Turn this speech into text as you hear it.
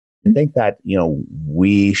I think that,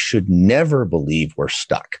 we should never believe we're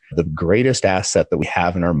stuck. The greatest asset that we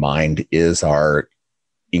have in our mind is our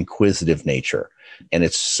inquisitive nature. And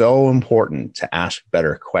it's so important to ask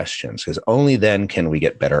better questions because only then can we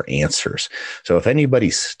get better answers. So if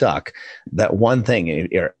anybody's stuck, that one thing,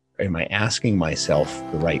 am I asking myself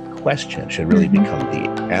the right question, should really become the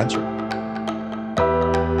answer.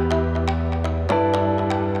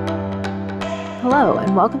 Hello,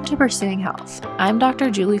 and welcome to Pursuing Health. I'm Dr.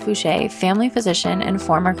 Julie Fouché, family physician and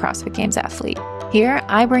former CrossFit Games athlete. Here,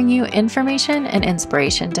 I bring you information and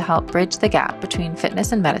inspiration to help bridge the gap between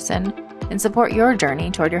fitness and medicine and support your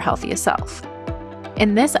journey toward your healthiest self.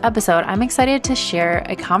 In this episode, I'm excited to share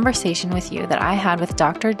a conversation with you that I had with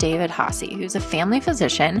Dr. David Haase, who's a family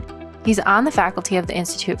physician. He's on the faculty of the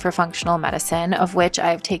Institute for Functional Medicine, of which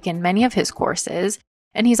I've taken many of his courses,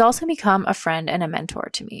 and he's also become a friend and a mentor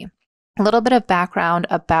to me. A little bit of background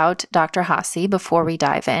about Dr. Haase before we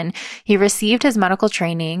dive in. He received his medical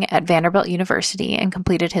training at Vanderbilt University and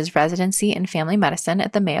completed his residency in family medicine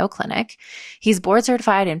at the Mayo Clinic. He's board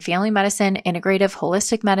certified in family medicine, integrative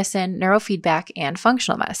holistic medicine, neurofeedback, and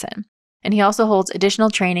functional medicine. And he also holds additional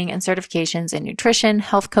training and certifications in nutrition,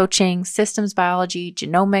 health coaching, systems biology,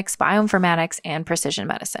 genomics, bioinformatics, and precision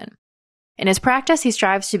medicine. In his practice, he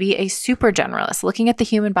strives to be a super-generalist, looking at the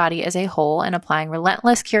human body as a whole and applying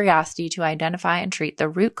relentless curiosity to identify and treat the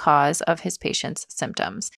root cause of his patients'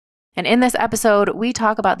 symptoms. And in this episode, we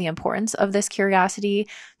talk about the importance of this curiosity,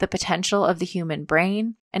 the potential of the human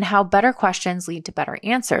brain, and how better questions lead to better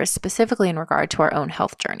answers, specifically in regard to our own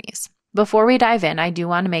health journeys. Before we dive in, I do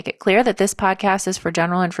want to make it clear that this podcast is for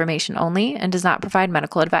general information only and does not provide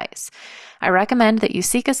medical advice. I recommend that you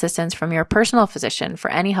seek assistance from your personal physician for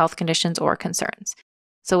any health conditions or concerns.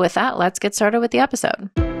 So with that, let's get started with the episode.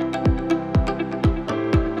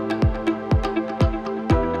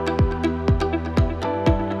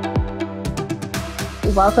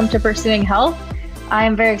 Welcome to Pursuing Health. I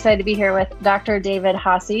am very excited to be here with Dr. David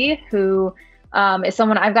Haase, who is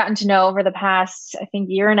someone I've gotten to know over the past, I think,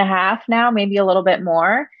 year and a half now, maybe a little bit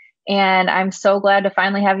more. And I'm so glad to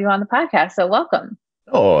finally have you on the podcast. So welcome.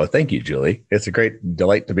 Oh, thank you, Julie. It's a great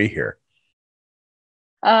delight to be here.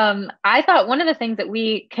 I thought one of the things that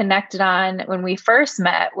we connected on when we first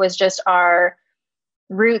met was just our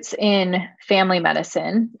roots in family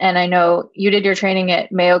medicine. And I know you did your training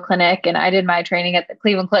at Mayo Clinic and I did my training at the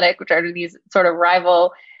Cleveland Clinic, which are these sort of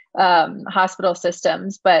rival hospital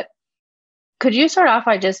systems. But could you start off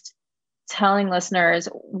by just telling listeners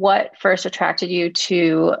what first attracted you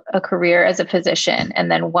to a career as a physician and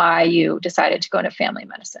then why you decided to go into family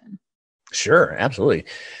medicine? Sure, absolutely.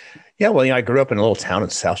 Yeah, well, I grew up in a little town in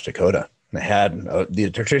South Dakota. I had the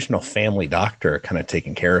traditional family doctor kind of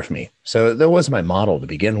taking care of me. So that was my model to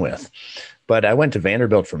begin with. But I went to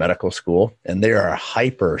Vanderbilt for medical school, and they are a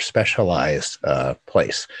hyper specialized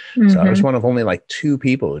place. So I was one of only like two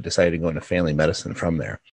people who decided to go into family medicine from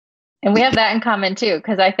there. And we have that in common too,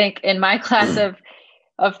 because I think in my class of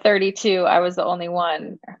 32, I was the only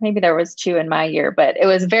one. Maybe there was two in my year, but it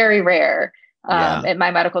was very rare. At my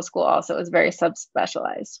medical school also, it was very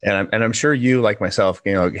subspecialized. And I'm sure you, like myself,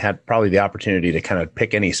 had probably the opportunity to kind of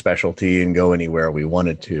pick any specialty and go anywhere we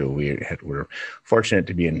wanted to. We were fortunate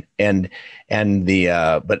to be in,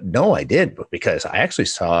 but no, I did, because I actually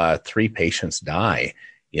saw 3 patients die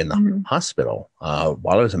in the hospital while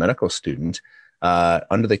I was a medical student.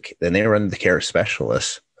 And they were under the care of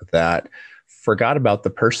specialists that forgot about the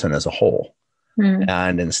person as a whole.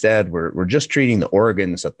 And instead we're just treating the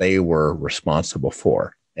organs that they were responsible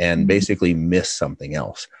for and basically missed something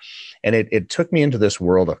else. And it took me into this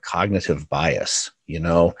world of cognitive bias,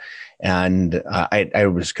 and I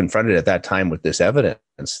was confronted at that time with this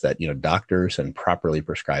evidence that, doctors and properly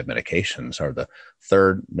prescribed medications are the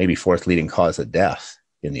 3rd, maybe 4th leading cause of death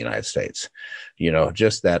in the United States.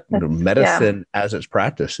 Just that medicine as it's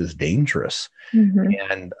practiced is dangerous.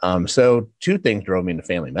 And so 2 things drove me into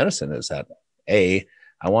family medicine is that, I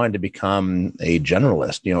wanted to become a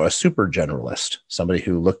generalist, a super generalist, somebody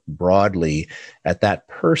who looked broadly at that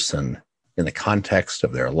person in the context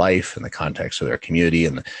of their life, in the context of their community,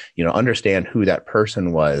 and, understand who that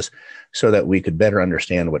person was so that we could better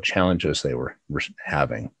understand what challenges they were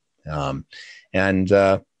having.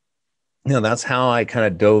 That's how I kind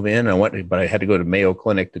of dove in. But I had to go to Mayo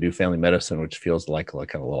Clinic to do family medicine, which feels like kind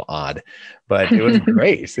of a little odd, but it was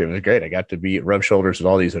great. It was great. I got to rub shoulders with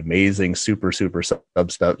all these amazing, super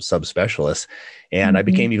subspecialists. And I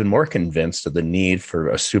became even more convinced of the need for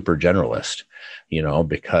a super generalist,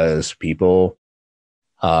 because people,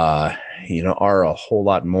 are a whole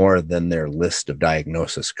lot more than their list of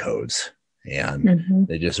diagnosis codes, and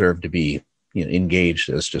they deserve to be, engaged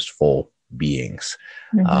as just full beings.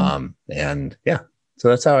 Mm-hmm. And yeah, so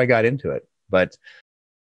that's how I got into it. But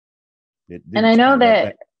it And didn't I know that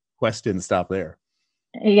that, quest didn't stop there.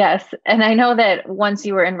 yes. And I know that once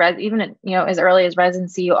you were in even, as early as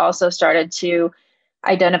residency, you also started to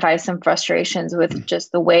identify some frustrations with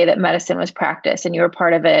just the way that medicine was practiced. And you were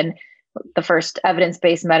part of the first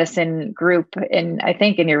evidence-based medicine group I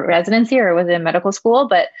think in your residency, or was it in medical school,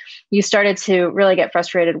 but you started to really get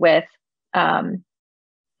frustrated with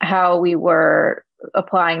how we were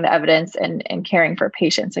applying the evidence and caring for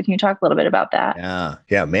patients. So can you talk a little bit about that?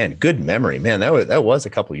 Yeah, man. Good memory, man. That was a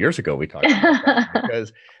couple of years ago we talked about that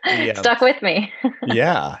because Stuck with me.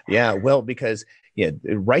 yeah. Well, because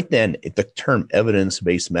right then the term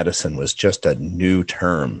evidence-based medicine was just a new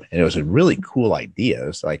term, and it was a really cool idea. It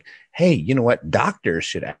was like, hey, you know what? Doctors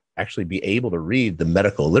should actually be able to read the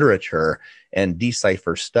medical literature and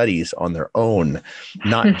decipher studies on their own,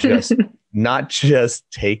 not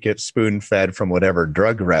just take it spoon-fed from whatever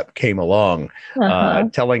drug rep came along,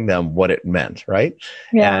 telling them what it meant, right?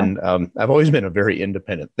 Yeah. And I've always been a very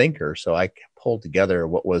independent thinker, so I pulled together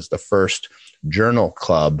what was the first journal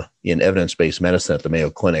club in evidence-based medicine at the Mayo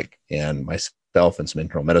Clinic, and myself and some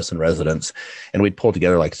internal medicine residents, and we'd pull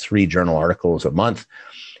together like 3 journal articles a month,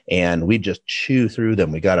 and we'd just chew through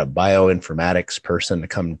them. We got a bioinformatics person to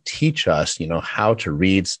come teach us, how to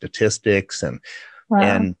read statistics, and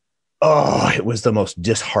it was the most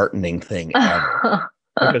disheartening thing ever.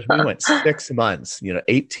 Because we went 6 months,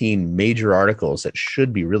 18 major articles that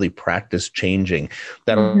should be really practice changing,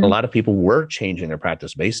 that a lot of people were changing their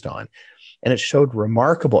practice based on. And it showed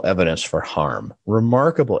remarkable evidence for harm,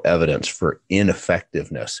 remarkable evidence for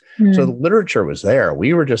ineffectiveness. So the literature was there.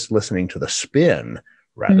 We were just listening to the spin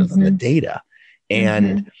rather than the data.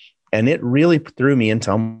 And it really threw me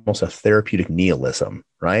into almost a therapeutic nihilism,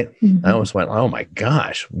 right? I almost went, oh my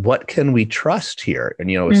gosh, what can we trust here? And,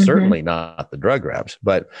 it's certainly not the drug reps,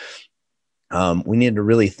 but we need to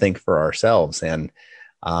really think for ourselves. And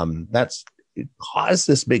it caused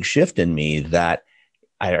this big shift in me that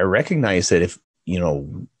I recognize that if,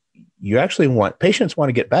 you actually patients want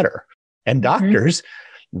to get better, and doctors,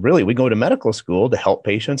 really, we go to medical school to help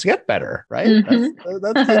patients get better, right? That's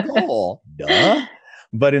the goal. Duh.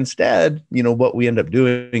 But instead, what we end up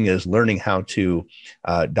doing is learning how to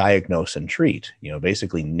diagnose and treat,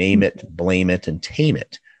 basically name it, blame it, and tame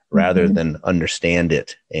it rather than understand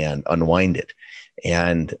it and unwind it.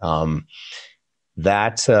 And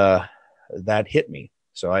that hit me.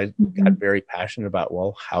 So I got very passionate about,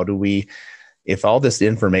 well, how do we, if all this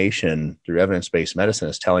information through evidence-based medicine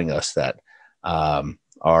is telling us that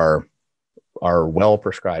our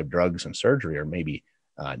well-prescribed drugs and surgery are maybe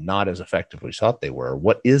not as effective as we thought they were,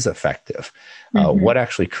 what is effective? What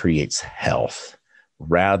actually creates health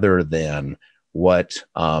rather than what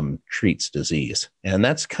treats disease? And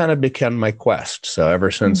that's kind of become my quest. So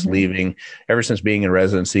ever since being in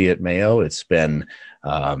residency at Mayo, it's been,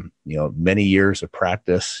 many years of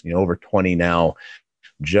practice, over 20 now,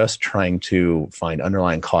 just trying to find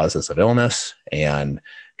underlying causes of illness and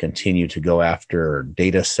continue to go after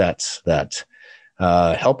data sets that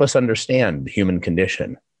help us understand the human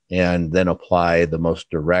condition, and then apply the most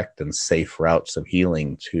direct and safe routes of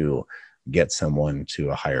healing to get someone to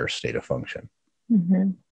a higher state of function.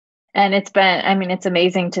 And it's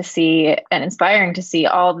amazing to see and inspiring to see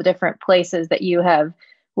all the different places that you have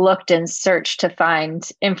looked and searched to find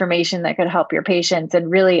information that could help your patients and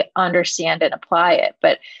really understand and apply it.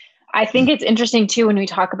 But I think it's interesting too, when we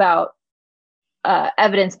talk about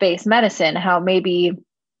evidence-based medicine, how maybe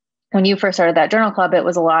when you first started that journal club, it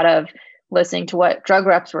was a lot of listening to what drug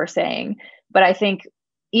reps were saying. But I think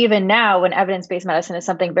even now, when evidence-based medicine is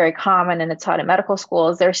something very common and it's taught in medical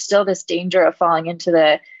schools, there's still this danger of falling into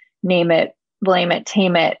the name it, blame it,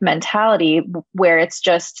 tame it mentality, where it's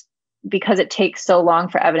just because it takes so long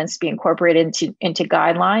for evidence to be incorporated into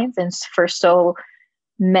guidelines. And for so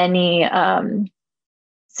many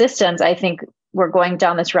systems, I think we're going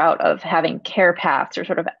down this route of having care paths or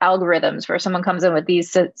sort of algorithms where someone comes in with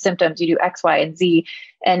these symptoms, you do X, Y, and Z.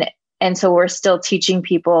 And so we're still teaching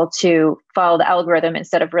people to follow the algorithm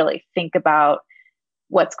instead of really think about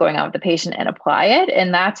what's going on with the patient and apply it.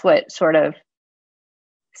 And that's what sort of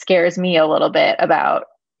scares me a little bit about,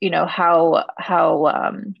 how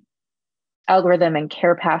algorithm and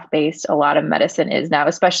care path based a lot of medicine is now,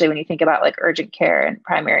 especially when you think about like urgent care and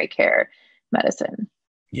primary care medicine.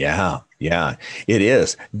 Yeah, it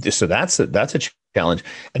is. So that's a challenge.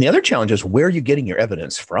 And the other challenge is, where are you getting your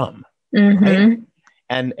evidence from? Right?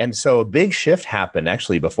 And so a big shift happened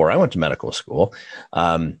actually before I went to medical school,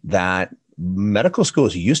 that medical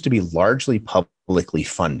schools used to be largely publicly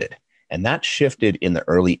funded. And that shifted in the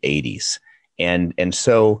early 80s.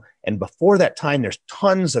 And before that time, there's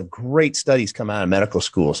tons of great studies come out of medical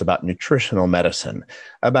schools about nutritional medicine,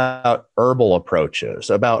 about herbal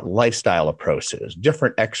approaches, about lifestyle approaches,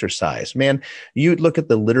 different exercise. Man, you look at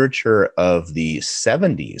the literature of the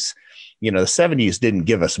 70s. The 70s didn't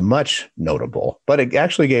give us much notable, but it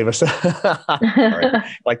actually gave us, sorry,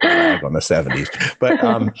 like the rag on the 70s,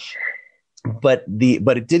 but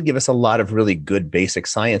it did give us a lot of really good basic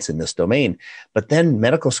science in this domain. But then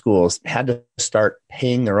medical schools had to start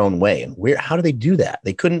paying their own way. And how do they do that?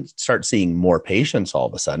 They couldn't start seeing more patients all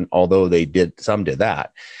of a sudden, although some did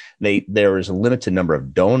that. There was a limited number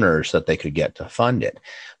of donors that they could get to fund it,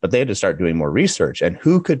 but they had to start doing more research. And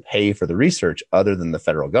who could pay for the research other than the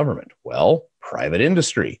federal government? Well, private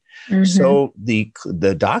industry. Mm-hmm. So the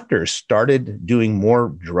doctors started doing more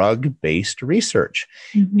drug-based research.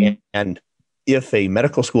 Mm-hmm. And if a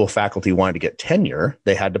medical school faculty wanted to get tenure,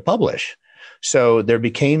 they had to publish. So there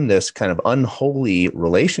became this kind of unholy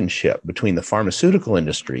relationship between the pharmaceutical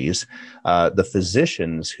industries, the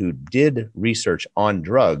physicians who did research on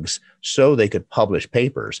drugs so they could publish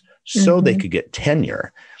papers, so mm-hmm. they could get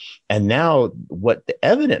tenure. And now what the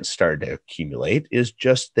evidence started to accumulate is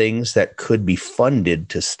just things that could be funded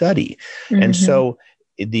to study. Mm-hmm. And so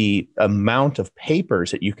the amount of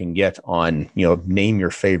papers that you can get on, name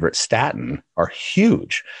your favorite statin are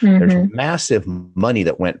huge. Mm-hmm. There's massive money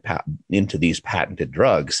that went into these patented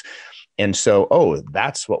drugs. And so,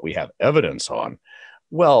 that's what we have evidence on.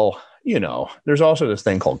 Well, there's also this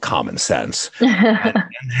thing called common sense. and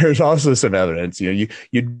there's also some evidence, you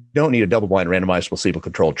don't need a double-blind randomized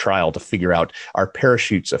placebo-controlled trial to figure out, are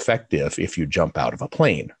parachutes effective if you jump out of a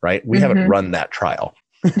plane, right? We mm-hmm. haven't run that trial.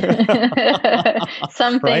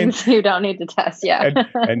 Some things you don't need to test. Yeah.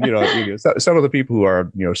 and some of the people who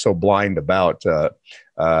are, so blind about, that's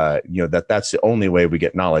the only way we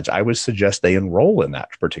get knowledge. I would suggest they enroll in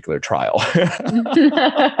that particular trial.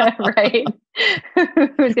 Right.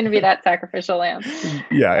 Who's going to be that sacrificial lamb?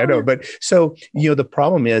 Yeah, I know. But so, the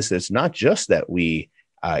problem is, it's not just that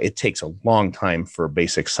it takes a long time for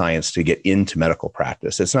basic science to get into medical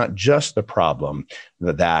practice. It's not just the problem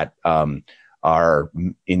that, are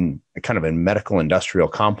in kind of a medical industrial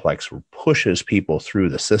complex pushes people through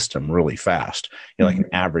the system really fast, like an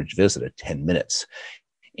average visit of 10 minutes.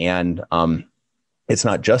 And it's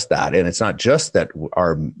not just that. And it's not just that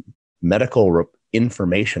our medical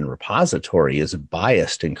information repository is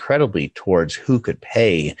biased incredibly towards who could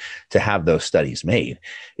pay to have those studies made.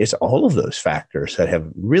 It's all of those factors that have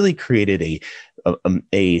really created a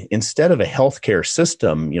instead of a healthcare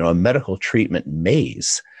system, a medical treatment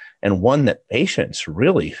maze, and one that patients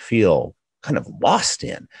really feel kind of lost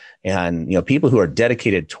in. And, people who are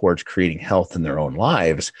dedicated towards creating health in their own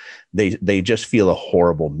lives, they just feel a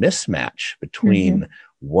horrible mismatch between mm-hmm.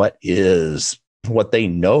 what they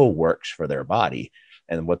know works for their body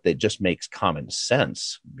and what they just makes common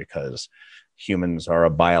sense, because humans are a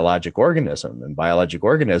biologic organism, and biologic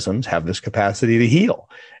organisms have this capacity to heal.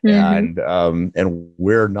 Mm-hmm. And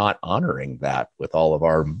we're not honoring that with all of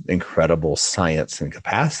our incredible science and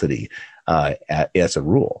capacity as a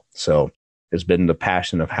rule. So there's been the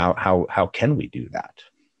passion of how can we do that?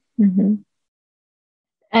 Mm-hmm.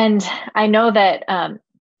 And I know that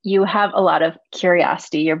you have a lot of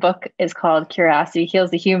curiosity. Your book is called Curiosity Heals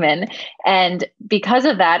the Human. And because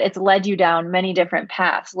of that, it's led you down many different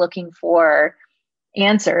paths looking for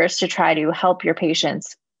answers to try to help your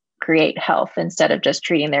patients create health instead of just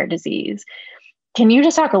treating their disease. Can you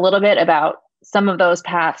just talk a little bit about some of those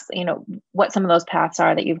paths, what some of those paths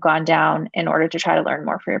are that you've gone down in order to try to learn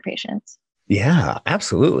more for your patients? Yeah,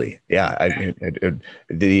 absolutely. Yeah.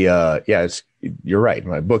 You're right.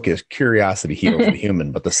 My book is Curiosity Heals the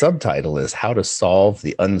Human, but the subtitle is How to Solve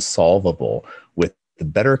the Unsolvable with the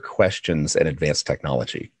Better Questions and Advanced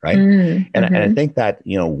Technology. Right. Mm-hmm. And I think that,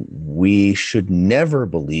 we should never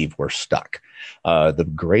believe we're stuck. The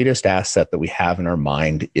greatest asset that we have in our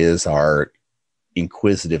mind is our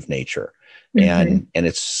inquisitive nature. Mm-hmm. And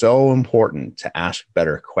it's so important to ask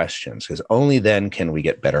better questions, because only then can we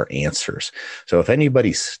get better answers. So if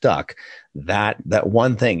anybody's stuck, that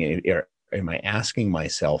one thing, am I asking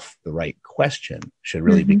myself the right question, should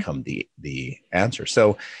really mm-hmm. become the answer.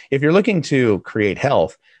 So if you're looking to create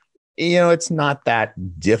health, it's not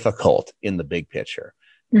that difficult in the big picture.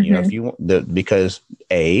 Mm-hmm. If you want because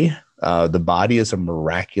the body is a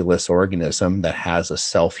miraculous organism that has a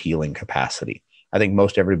self-healing capacity. I think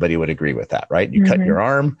most everybody would agree with that, right? You mm-hmm. cut your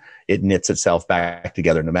arm, it knits itself back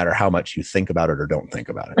together, no matter how much you think about it or don't think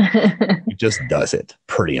about it. It just does it.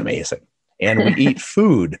 Pretty amazing. and we eat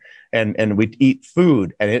food and we eat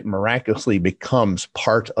food and it miraculously becomes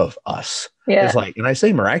part of us. Yeah. It's like, and I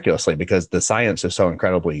say miraculously because the science is so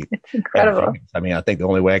incredibly incredible. advanced. I mean, I think the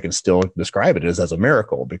only way I can still describe it is as a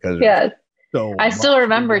miracle because so I still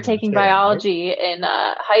remember taking biology in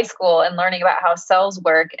high school and learning about how cells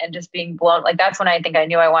work and just being blown. Like, that's when I think I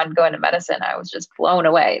knew I wanted to go into medicine. I was just blown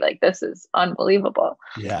away. Like, this is unbelievable.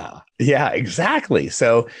 Yeah, exactly.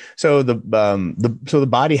 So the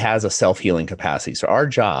body has a self-healing capacity. So our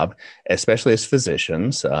job, especially as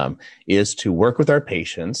physicians, is to work with our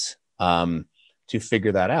patients to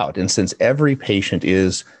figure that out. And since every patient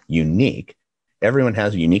is unique, everyone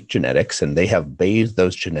has unique genetics, and they have bathed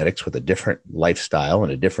those genetics with a different lifestyle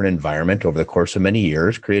and a different environment over the course of many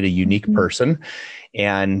years, create a unique person.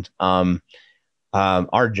 And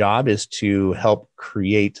our job is to help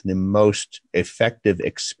create the most effective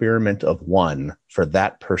experiment of one for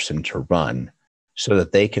that person to run so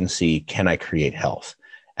that they can see, can I create health?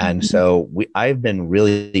 And so I've been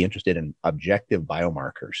really interested in objective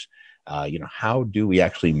biomarkers. How do we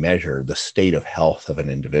actually measure the state of health of an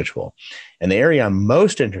individual? And the area I'm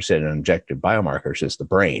most interested in objective biomarkers is the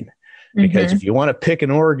brain, because if you want to pick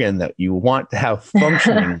an organ that you want to have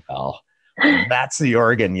functioning well, that's the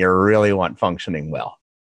organ you really want functioning well.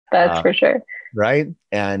 That's for sure. Right.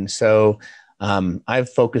 And so I've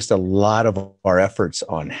focused a lot of our efforts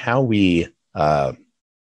on how we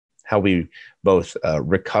both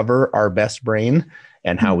recover our best brain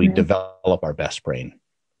and how we develop our best brain.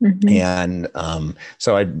 And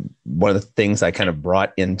so one of the things I kind of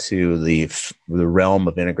brought into the realm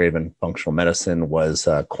of integrative and functional medicine was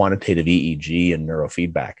quantitative EEG and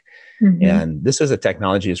neurofeedback. And this is a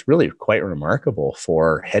technology that's really quite remarkable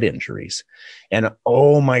for head injuries. And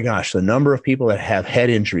oh my gosh, the number of people that have head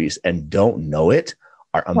injuries and don't know it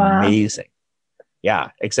are amazing. Yeah,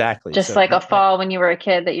 exactly. Just like a fall when you were a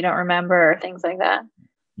kid that you don't remember or things like that.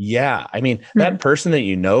 Yeah. I mean, that person that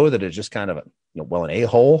you know that is just kind of an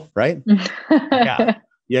a-hole, right? Yeah.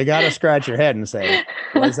 You got to scratch your head and say,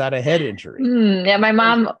 was that a head injury? Yeah, my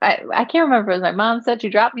mom, I can't remember if it was my mom said she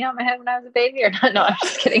dropped me on my head when I was a baby or not. No, I'm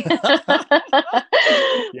just kidding.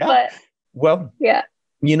 Yeah. But, well, yeah.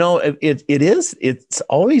 It's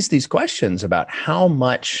always these questions about how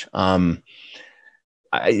much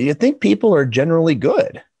you think people are generally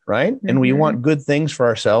good, right? And we want good things for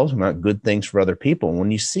ourselves, we want good things for other people. And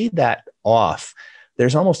when you see that off,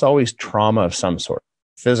 there's almost always trauma of some sort.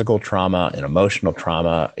 Physical trauma, an emotional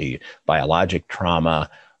trauma, a biologic trauma,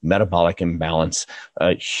 metabolic imbalance.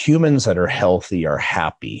 Humans that are healthy are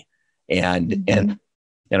happy. And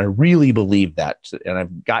I really believe that. And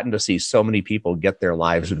I've gotten to see so many people get their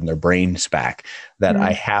lives and their brains back that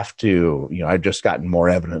I have to, I've just gotten more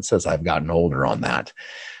evidence as I've gotten older on that.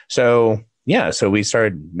 So we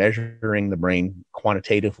started measuring the brain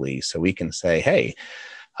quantitatively so we can say, hey,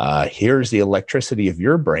 here's the electricity of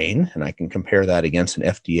your brain, and I can compare that against an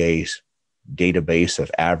FDA's database of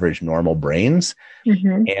average normal brains,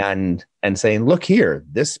 and saying, look here,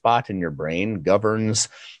 this spot in your brain governs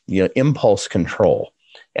impulse control,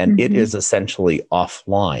 and it is essentially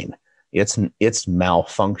offline. It's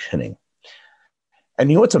malfunctioning.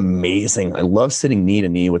 And what's amazing? I love sitting knee to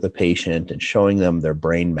knee with a patient and showing them their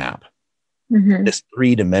brain map. This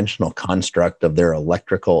three-dimensional construct of their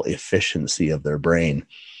electrical efficiency of their brain,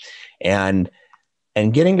 and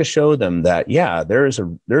getting to show them that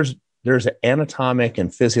there's anatomic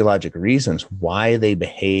and physiologic reasons why they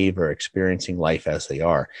behave or experiencing life as they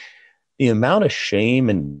are. The amount of shame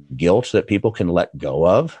and guilt that people can let go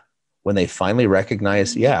of when they finally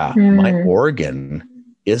recognize, my organ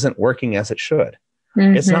isn't working as it should.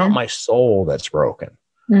 It's not my soul that's broken.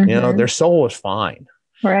 Their soul is fine.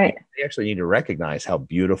 Right. They actually need to recognize how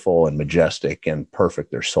beautiful and majestic and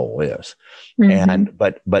perfect their soul is.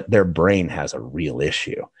 But their brain has a real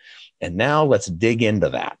issue. And now let's dig into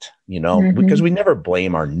that, because we never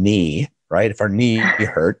blame our knee, right? If our knee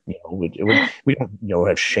hurt, we don't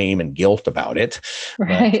have shame and guilt about it.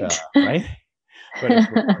 Right. Right. But if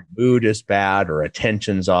our mood is bad or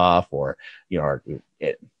attention's off or,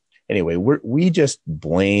 anyway, we just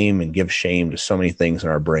blame and give shame to so many things in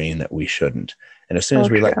our brain that we shouldn't. And as soon as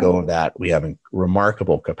we let go of that, we have a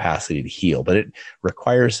remarkable capacity to heal. But it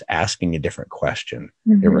requires asking a different question.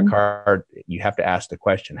 You have to ask the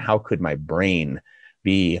question, how could my brain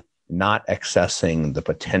be not accessing the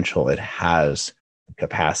potential it has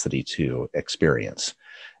capacity to experience?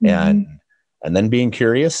 And then being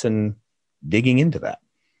curious and digging into that.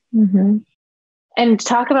 And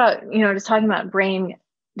talking about brain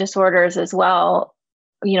disorders as well,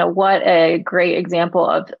 what a great example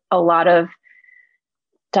of a lot of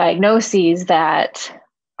diagnoses that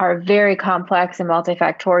are very complex and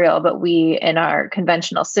multifactorial, but we in our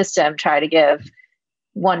conventional system try to give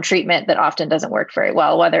one treatment that often doesn't work very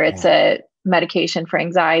well, whether it's a medication for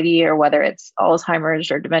anxiety or whether it's Alzheimer's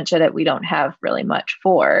or dementia that we don't have really much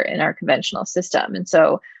for in our conventional system. And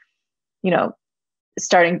so,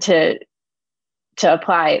 starting to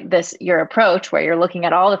apply your approach where you're looking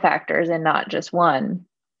at all the factors and not just one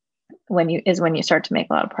when you start to make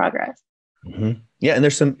a lot of progress. Mm-hmm. Yeah. And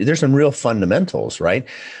there's some real fundamentals, right?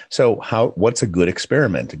 So what's a good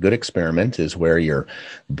experiment? A good experiment is where you're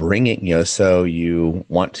bringing, there's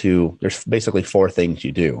basically 4 things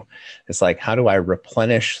you do. It's like, how do I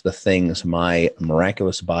replenish the things my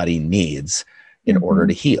miraculous body needs in order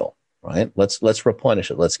to heal, right? Let's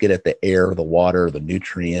replenish it. Let's get at the air, the water, the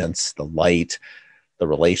nutrients, the light, the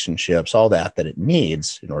relationships, all that it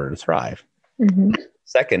needs in order to thrive. Mm-hmm.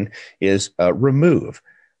 Second is remove.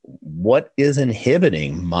 What is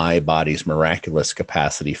inhibiting my body's miraculous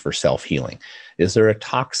capacity for self-healing? Is there a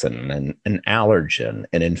toxin, an allergen,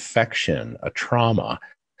 an infection, a trauma?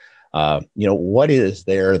 What is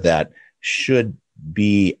there that should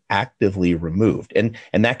be actively removed? And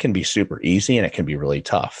that can be super easy and it can be really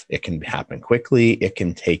tough. It can happen quickly. It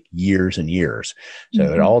can take years and years.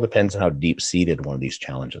 So it all depends on how deep-seated one of these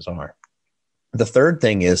challenges are. The third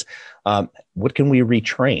thing is, what can we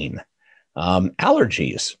retrain?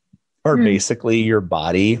 Allergies are basically your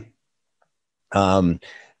body having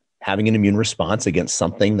an immune response against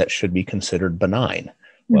something that should be considered benign.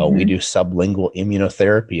 Well, we do sublingual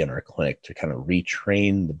immunotherapy in our clinic to kind of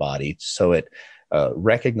retrain the body so it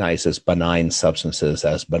recognizes benign substances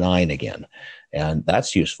as benign again. And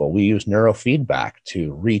that's useful. We use neurofeedback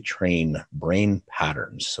to retrain brain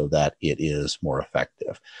patterns so that it is more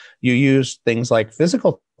effective. You use things like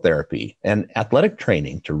physical therapy and athletic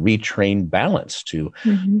training to retrain balance to,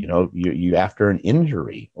 you after an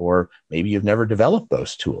injury, or maybe you've never developed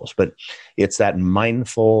those tools, but it's that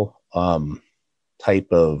mindful type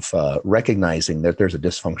of recognizing that there's a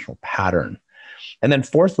dysfunctional pattern. And then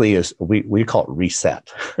fourthly is we call it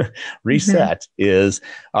reset. Reset is,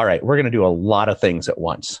 all right, we're going to do a lot of things at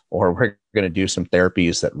once, or we're going to do some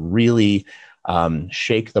therapies that really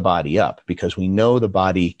shake the body up, because we know the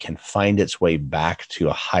body can find its way back to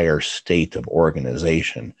a higher state of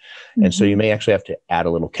organization. And so you may actually have to add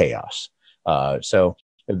a little chaos. So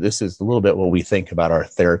this is a little bit what we think about our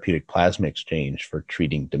therapeutic plasma exchange for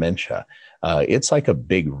treating dementia. It's like a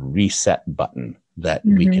big reset button that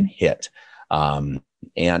we can hit.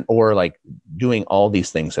 Or like doing all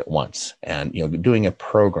these things at once, and doing a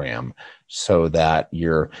program so that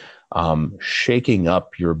you're shaking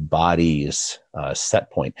up your body's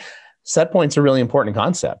set point. Set point's a really important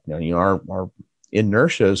concept. Our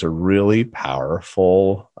inertia is a really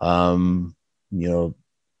powerful law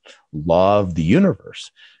of the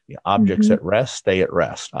universe. Objects at rest stay at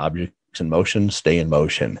rest. Objects in motion stay in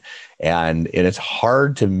motion, and it's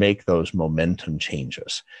hard to make those momentum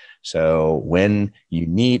changes. So when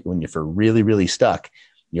you're really, really stuck,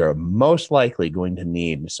 you're most likely going to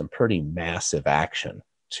need some pretty massive action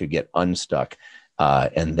to get unstuck,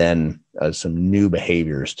 and then some new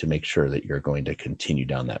behaviors to make sure that you're going to continue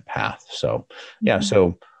down that path. So,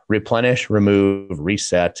 so replenish, remove,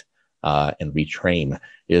 reset, and retrain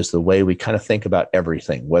is the way we kind of think about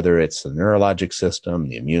everything, whether it's the neurologic system,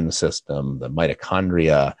 the immune system, the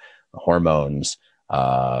mitochondria, the hormones,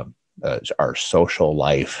 our social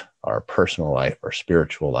life, our personal life, our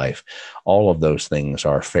spiritual life. All of those things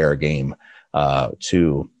are fair game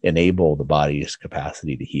to enable the body's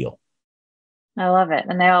capacity to heal. I love it.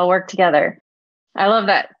 And they all work together. I love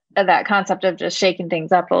that concept of just shaking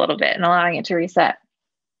things up a little bit and allowing it to reset.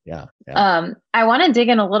 Yeah. I want to dig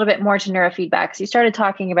in a little bit more to neurofeedback. So you started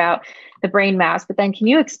talking about the brain mass, but then can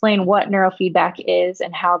you explain what neurofeedback is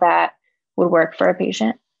and how that would work for a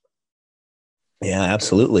patient? Yeah,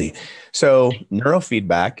 absolutely. So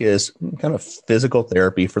neurofeedback is kind of physical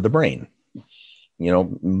therapy for the brain.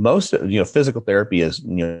 Most physical therapy is,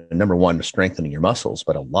 number one, strengthening your muscles,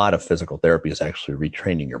 but a lot of physical therapy is actually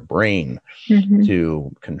retraining your brain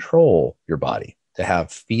to control your body, to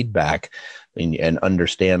have feedback and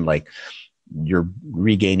understand, like, you're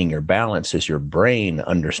regaining your balance is your brain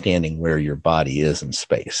understanding where your body is in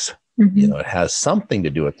space. It has something to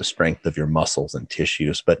do with the strength of your muscles and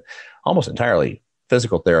tissues, but almost entirely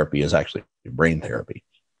physical therapy is actually brain therapy.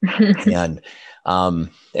 And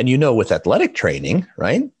with athletic training,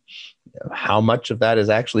 right? How much of that is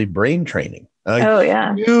actually brain training?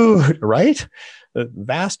 Huge, right? The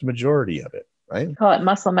vast majority of it, right? Call it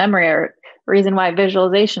muscle memory, or reason why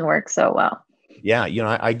visualization works so well. Yeah.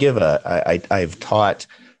 I've taught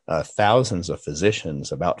thousands of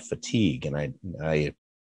physicians about fatigue, and I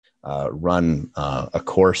run a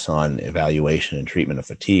course on evaluation and treatment of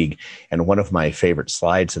fatigue. And one of my favorite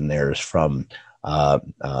slides in there is from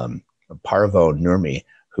Parvo Nurmi,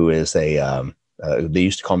 who is they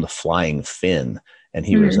used to call him the Flying Finn. And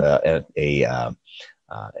he was an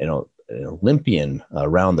Olympian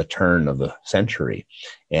around the turn of the century.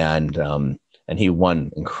 And he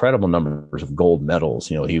won incredible numbers of gold medals.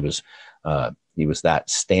 He was that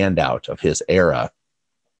standout of his era.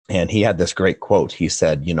 And he had this great quote. He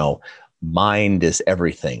said, mind is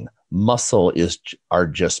everything. Muscle are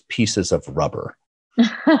just pieces of rubber.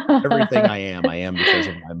 Everything I am because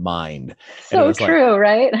of my mind. So and true,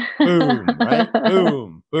 right? Boom, right?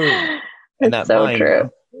 Boom, boom. And that so mind. True.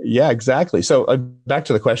 Yeah, exactly. So back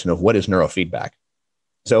to the question of what is neurofeedback.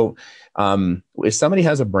 So if somebody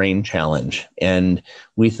has a brain challenge and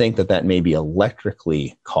we think that may be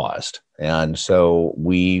electrically caused, and so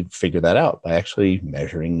we figure that out by actually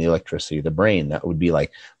measuring the electricity of the brain. That would be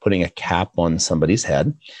like putting a cap on somebody's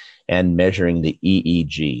head and measuring the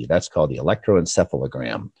EEG. That's called the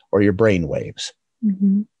electroencephalogram, or your brain waves.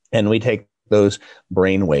 Mm-hmm. And we take those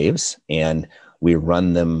brain waves and we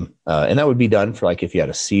run them, and that would be done for like if you had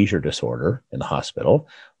a seizure disorder in the hospital.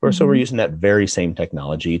 Mm-hmm. So we're using that very same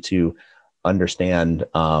technology to understand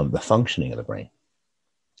the functioning of the brain.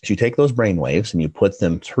 So you take those brain waves and you put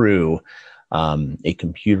them through a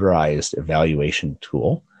computerized evaluation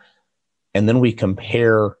tool. And then we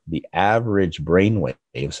compare the average brain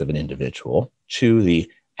waves of an individual to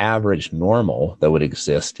the average normal that would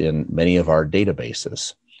exist in many of our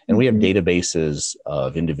databases. And we have databases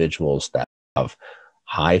of individuals that have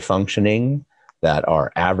high functioning, that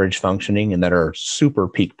are average functioning, and that are super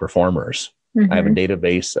peak performers. I have a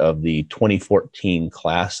database of the 2014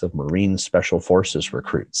 class of Marine Special Forces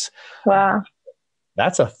recruits. Wow.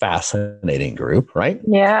 That's a fascinating group, right?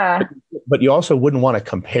 Yeah. But you also wouldn't want to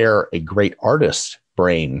compare a great artist's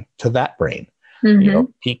brain to that brain.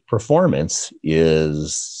 Peak performance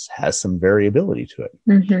has some variability to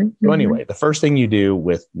it. So anyway, the first thing you do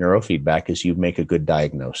with neurofeedback is you make a good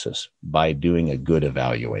diagnosis by doing a good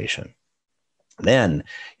evaluation. Then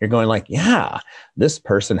you're going like, yeah, this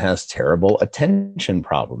person has terrible attention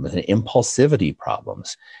problems and impulsivity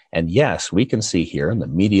problems. And yes, we can see here in the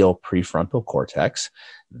medial prefrontal cortex,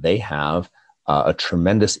 they have a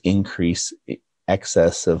tremendous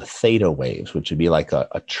excess of theta waves, which would be like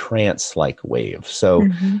a trance-like wave. So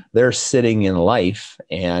they're sitting in life,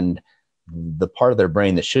 and the part of their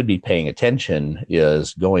brain that should be paying attention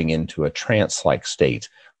is going into a trance-like state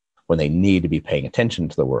when they need to be paying attention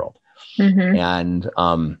to the world. And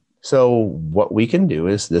so what we can do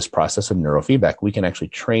is this process of neurofeedback. We can actually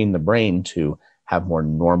train the brain to have more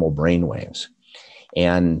normal brain waves.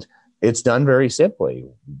 And it's done very simply.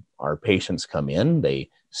 Our patients come in, they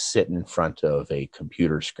sit in front of a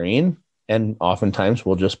computer screen, and oftentimes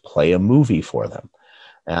we'll just play a movie for them.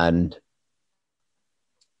 And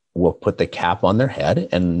we'll put the cap on their head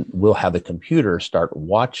and we'll have the computer start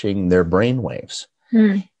watching their brain waves.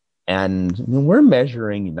 And we're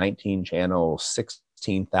measuring 19 channels,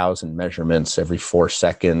 16,000 measurements every 4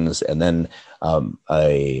 seconds, and then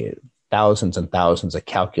thousands and thousands of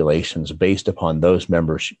calculations based upon those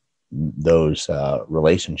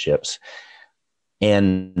relationships.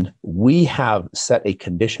 And we have set a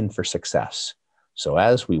condition for success. So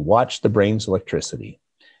as we watch the brain's electricity,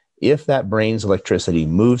 if that brain's electricity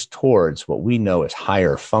moves towards what we know as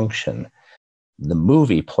higher function, the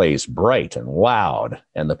movie plays bright and loud,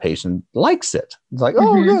 and the patient likes it. It's like,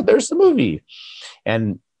 oh, good, there's the movie.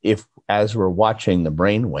 And if, as we're watching the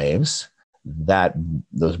brain waves,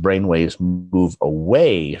 those brain waves move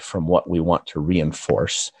away from what we want to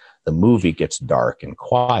reinforce, the movie gets dark and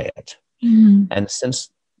quiet. And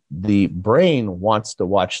since the brain wants to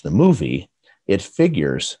watch the movie, it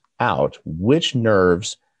figures out which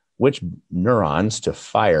neurons to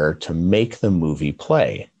fire to make the movie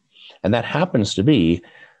play. And that happens to be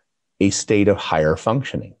a state of higher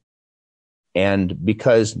functioning. And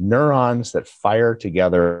because neurons that fire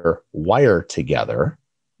together wire together,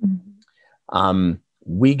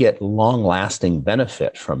 we get long-lasting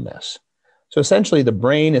benefit from this. So essentially, the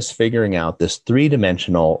brain is figuring out this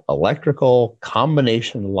three-dimensional electrical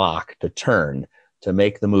combination lock to turn to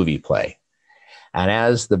make the movie play. And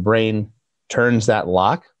as the brain turns that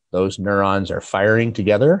lock, those neurons are firing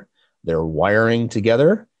together, they're wiring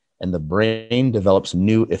together, and the brain develops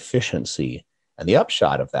new efficiency. And the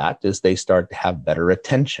upshot of that is they start to have better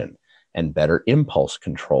attention and better impulse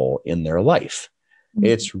control in their life.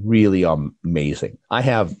 It's really amazing. I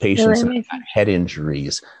have patients that had head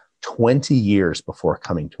injuries 20 years before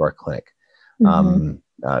coming to our clinic.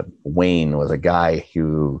 Wayne was a guy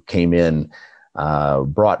who came in,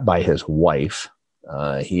 brought by his wife,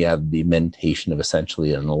 He had the mentation of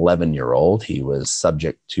essentially an 11-year-old. He was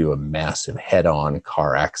subject to a massive head-on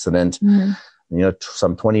car accident.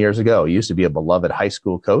 Some 20 years ago. He used to be a beloved high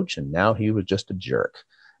school coach, and now he was just a jerk.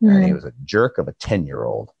 And he was a jerk of a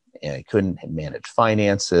 10-year-old, and he couldn't manage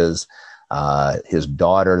finances. His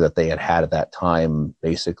daughter that they had at that time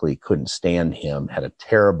basically couldn't stand him, had a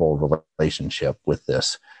terrible relationship with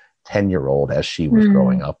this 10-year-old as she was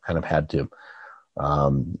growing up, kind of had to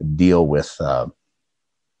deal with,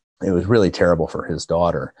 it was really terrible for his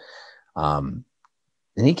daughter. And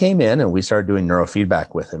he came in and we started doing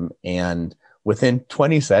neurofeedback with him. And within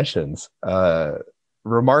 20 sessions,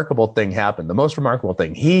 remarkable thing happened. The most remarkable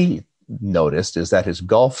thing he noticed is that his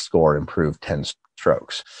golf score improved 10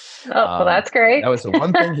 strokes. Oh, well, that's great. That was the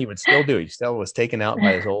one thing he would still do. He still was taken out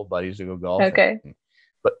by his old buddies to go golfing. Okay.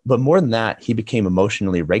 But more than that, he became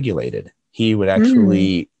emotionally regulated. He would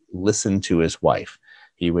actually listen to his wife.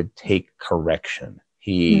 He would take correction.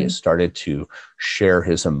 He started to share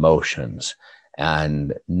his emotions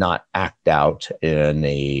and not act out in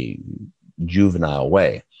a juvenile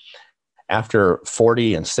way. After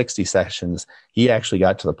 40 and 60 sessions, he actually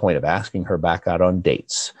got to the point of asking her back out on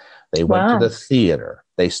dates. They went to the theater.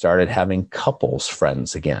 They started having couples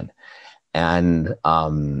friends again. And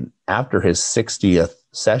after his 60th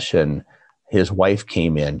session, his wife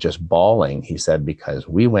came in just bawling. He said, because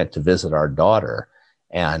we went to visit our daughter.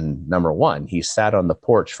 And number one, he sat on the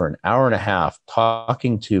porch for an hour and a half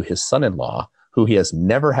talking to his son-in-law, who he has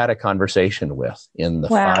never had a conversation with in the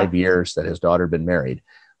 5 years that his daughter had been married,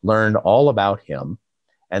 learned all about him,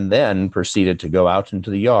 and then proceeded to go out into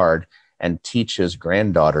the yard and teach his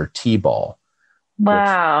granddaughter t-ball.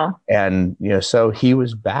 Wow. So he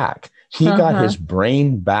was back. He got his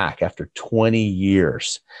brain back after 20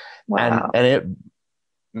 years. Wow.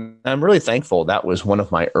 I'm really thankful that was one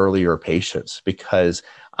of my earlier patients, because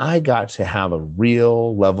I got to have a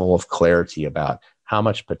real level of clarity about how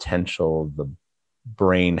much potential the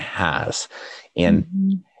brain has.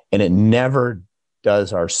 And it never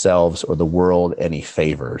does ourselves or the world any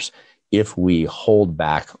favors if we hold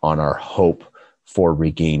back on our hope for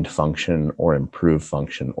regained function or improved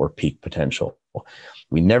function or peak potential.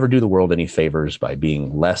 We never do the world any favors by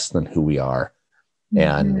being less than who we are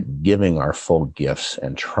and giving our full gifts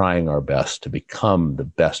and trying our best to become the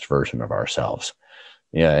best version of ourselves.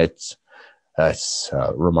 Yeah, it's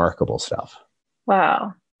remarkable stuff.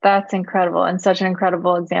 Wow. That's incredible. And such an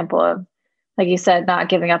incredible example of, like you said, not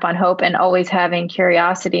giving up on hope and always having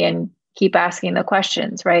curiosity and keep asking the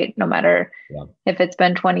questions, right? No matter if it's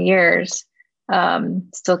been 20 years,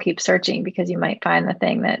 still keep searching, because you might find the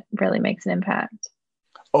thing that really makes an impact.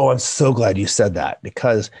 Oh, I'm so glad you said that,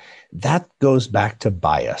 because that goes back to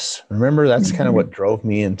bias. Remember, that's kind of what drove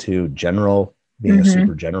me into being a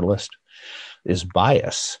super-generalist, is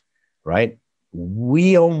bias, right?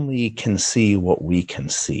 We only can see what we can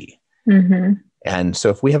see. And so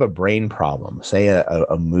if we have a brain problem, say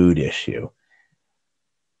a mood issue,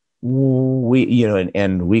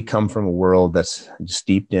 we come from a world that's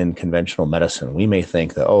steeped in conventional medicine. We may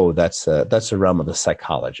think that, that's a realm of the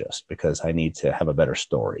psychologist, because I need to have a better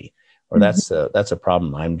story, or that's a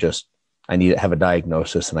problem. I need to have a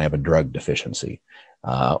diagnosis and I have a drug deficiency.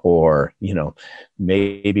 Or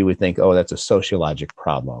maybe we think, that's a sociologic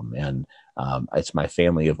problem and it's my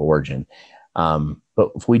family of origin.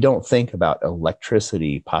 But if we don't think about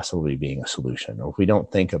electricity possibly being a solution, or if we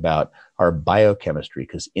don't think about our biochemistry,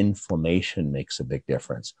 because inflammation makes a big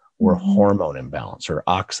difference, or hormone imbalance, or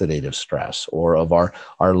oxidative stress, or of our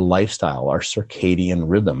lifestyle, our circadian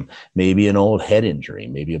rhythm, maybe an old head injury,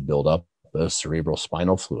 maybe a buildup of cerebral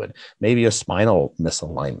spinal fluid, maybe a spinal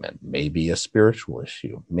misalignment, maybe a spiritual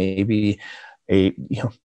issue, maybe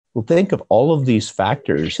we'll think of all of these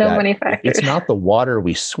factors. So many factors. It's not the water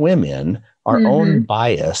we swim in. Our own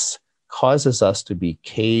bias causes us to be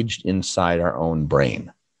caged inside our own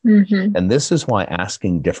brain. And this is why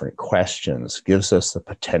asking different questions gives us the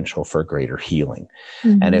potential for greater healing.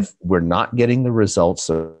 And if we're not getting the results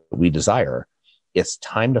that we desire, it's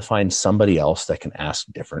time to find somebody else that can ask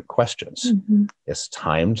different questions. It's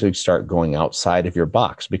time to start going outside of your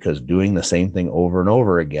box, because doing the same thing over and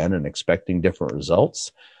over again and expecting different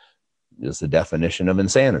results is the definition of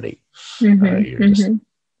insanity. You're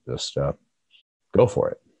just go for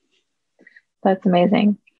it. That's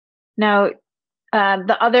amazing. Now,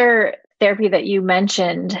 the other therapy that you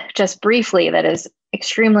mentioned just briefly that is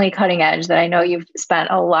extremely cutting edge, that I know you've spent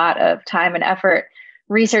a lot of time and effort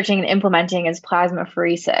researching and implementing, is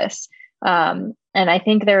plasmapheresis. And I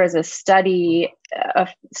think there was a study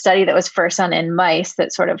that was first done in mice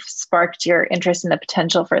that sort of sparked your interest in the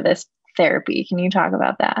potential for this therapy. Can you talk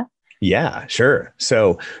about that? Yeah, sure.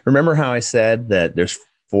 So remember how I said that there's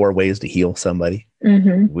 4 ways to heal somebody?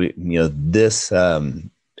 Mm-hmm. This,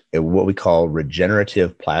 what we call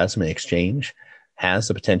regenerative plasma exchange has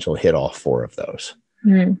the potential to hit all 4 of those,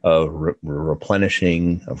 Mm-hmm. of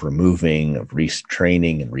replenishing, of removing, of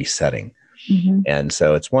retraining and resetting. Mm-hmm. And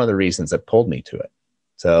so it's one of the reasons that pulled me to it.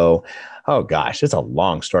 So, oh gosh, it's a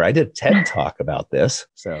long story. I did a TED talk about this.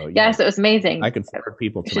 So Yes, it was amazing. I can forward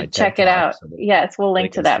people You to my should TED check it talk out. so Yes, we'll they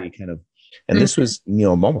link to can that. see kind of, and this was,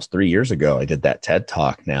 almost 3 years ago, I did that TED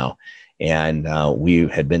talk now. And we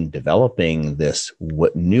had been developing this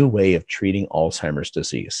new way of treating Alzheimer's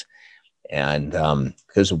disease. And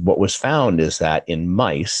because what was found is that in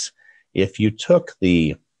mice, if you took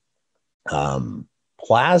the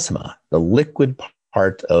plasma, the liquid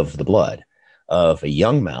part of the blood of a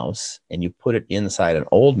young mouse, and you put it inside an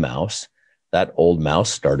old mouse, that old mouse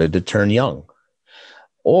started to turn young.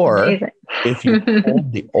 Or if you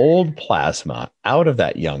pulled the old plasma out of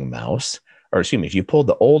that young mouse, or excuse me, if you pulled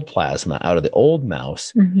the old plasma out of the old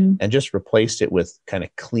mouse Mm-hmm. and just replaced it with kind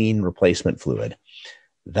of clean replacement fluid,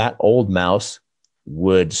 that old mouse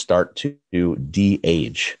would start to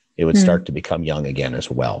de-age. It would start to become young again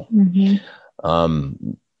as well.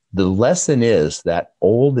 Mm-hmm. The lesson is that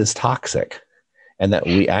old is toxic, and that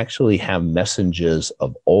we actually have messages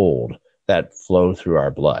of old that flow through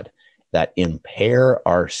our blood that impair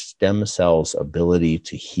our stem cells' ability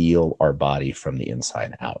to heal our body from the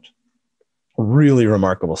inside out. Really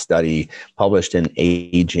remarkable study published in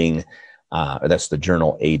Aging, that's the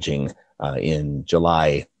journal Aging, in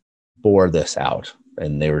July, bore this out.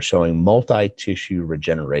 And they were showing multi-tissue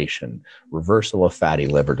regeneration, reversal of fatty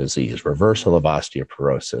liver disease, reversal of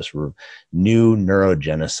osteoporosis, new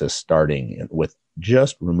neurogenesis starting with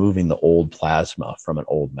just removing the old plasma from an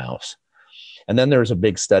old mouse. And then there was a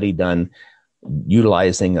big study done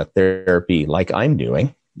utilizing a therapy like I'm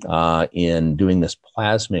doing in doing this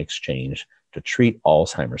plasma exchange to treat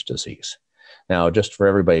Alzheimer's disease. Now, just for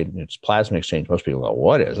everybody, it's plasma exchange. Most people go,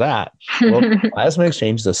 what is that? Well, plasma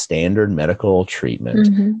exchange is a standard medical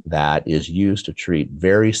treatment that is used to treat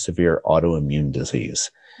very severe autoimmune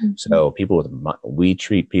disease. So we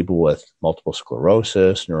treat people with multiple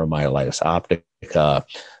sclerosis, neuromyelitis optica,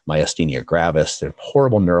 myasthenia gravis. They're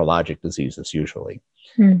horrible neurologic diseases usually.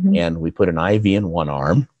 And we put an IV in one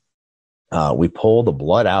arm. We pull the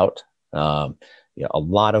blood out, a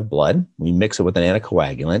lot of blood. We mix it with an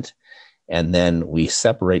anticoagulant. And then we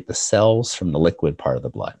separate the cells from the liquid part of the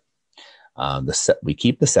blood. We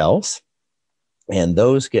keep the cells, and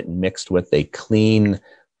those get mixed with a clean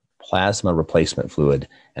plasma replacement fluid,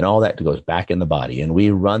 and all that goes back in the body. And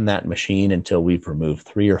we run that machine until we've removed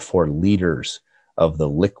 3 or 4 liters of the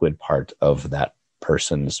liquid part of that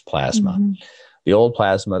person's plasma. The old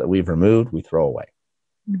plasma that we've removed, we throw away.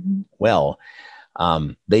 Well,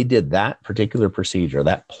 they did that particular procedure,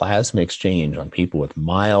 that plasma exchange, on people with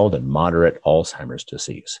mild and moderate Alzheimer's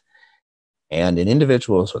disease. And in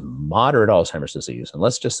individuals with moderate Alzheimer's disease, and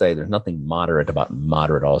let's just say there's nothing moderate about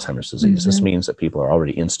moderate Alzheimer's disease. This means that people are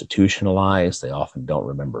already institutionalized. They often don't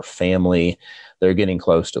remember family. They're getting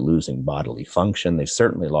close to losing bodily function. They've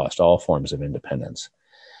certainly lost all forms of independence.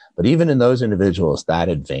 But even in those individuals that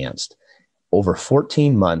advanced, over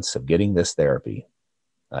 14 months of getting this therapy,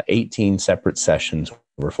 18 separate sessions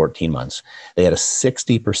over 14 months, they had a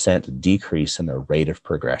 60% decrease in their rate of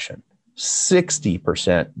progression.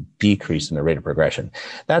 60% decrease in the rate of progression.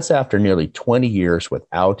 That's after nearly 20 years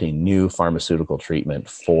without a new pharmaceutical treatment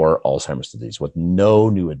for Alzheimer's disease, with no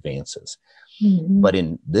new advances. But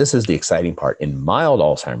this is the exciting part. In mild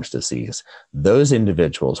Alzheimer's disease, those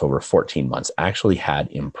individuals over 14 months actually had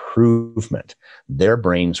improvement. Their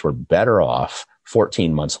brains were better off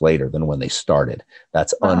 14 months later than when they started.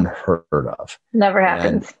 That's unheard of. Never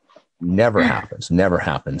happens. Never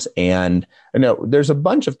happens. And there's a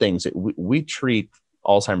bunch of things that we treat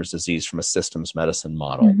Alzheimer's disease from a systems medicine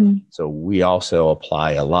model. So we also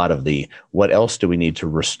apply a lot of what else do we need to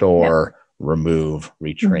restore, remove,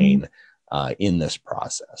 retrain in this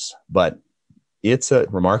process. But it's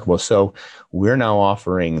remarkable. So we're now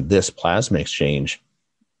offering this plasma exchange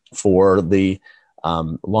for the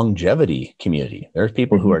longevity community. There's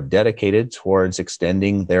people who are dedicated towards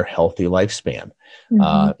extending their healthy lifespan.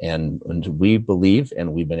 And we believe,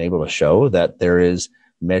 and we've been able to show, that there is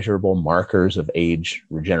measurable markers of age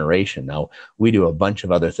regeneration. Now, we do a bunch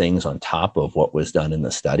of other things on top of what was done in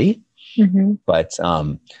the study. But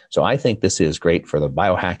so I think this is great for the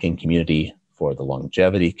biohacking community, for the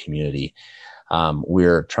longevity community.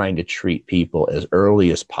 We're trying to treat people as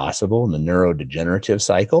early as possible in the neurodegenerative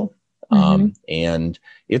cycle. And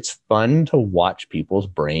it's fun to watch people's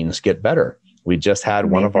brains get better. We just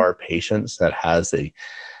had one of our patients that has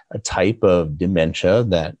a type of dementia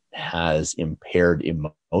that has impaired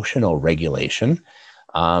emotional regulation.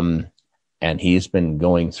 And he's been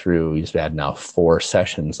going through, he's had now 4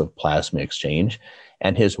 sessions of plasma exchange,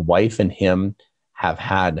 and his wife and him have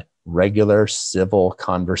had regular civil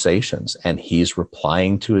conversations, and he's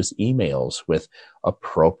replying to his emails with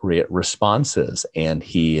appropriate responses. And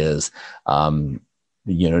he is,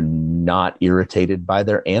 not irritated by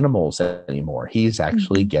their animals anymore. He's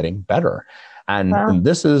actually getting better. And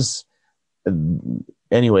this is,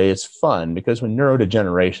 anyway, it's fun because when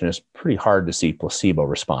neurodegeneration, it's pretty hard to see placebo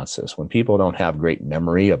responses. When people don't have great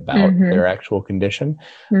memory about their actual condition,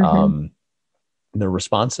 the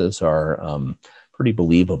responses are pretty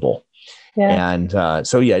believable. Yeah. And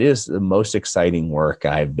so, it is the most exciting work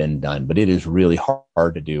I've been done, but it is really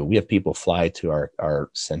hard to do. We have people fly to our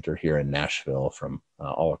center here in Nashville from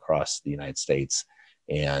all across the United States.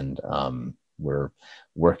 And we're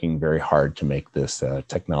working very hard to make this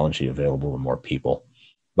technology available to more people.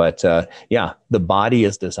 But the body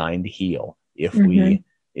is designed to heal if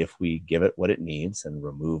we give it what it needs and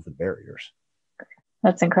remove the barriers.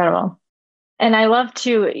 That's incredible. And I love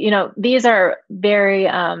to, these are very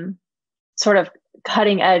sort of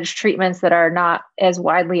cutting edge treatments that are not as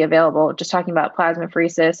widely available. Just talking about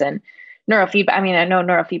plasmapheresis and neurofeedback. I mean, I know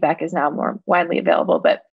neurofeedback is now more widely available,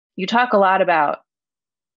 but you talk a lot about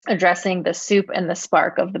addressing the soup and the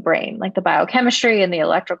spark of the brain, like the biochemistry and the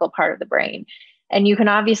electrical part of the brain. And you can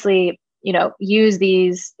obviously, use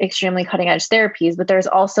these extremely cutting edge therapies, but there's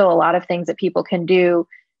also a lot of things that people can do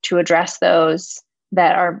to address those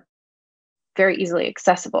that are very easily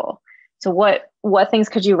accessible. So what things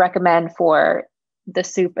could you recommend for the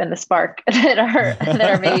soup and the spark that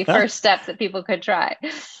are maybe first steps that people could try?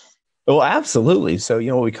 Well, absolutely. So,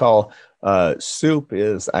 what we call soup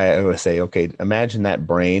is, I always say, okay, imagine that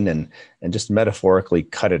brain and just metaphorically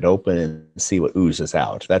cut it open and see what oozes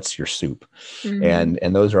out. That's your soup. And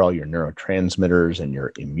those are all your neurotransmitters and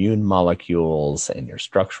your immune molecules and your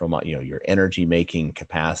structural, your energy making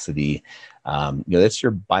capacity. That's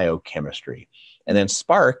your biochemistry. And then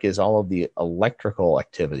spark is all of the electrical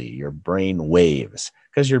activity, your brain waves,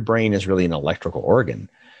 because your brain is really an electrical organ.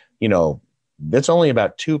 That's only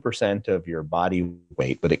about 2% of your body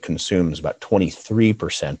weight, but it consumes about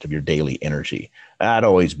 23% of your daily energy. That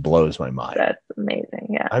always blows my mind. That's amazing.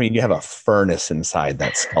 Yeah. I mean, you have a furnace inside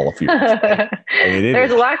that skull of yours. Right?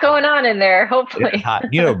 There's a lot going on in there, hopefully.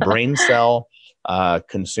 Brain cell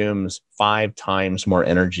consumes 5 times more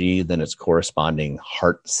energy than its corresponding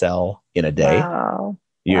heart cell in a day. Wow.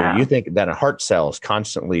 You think that a heart cell is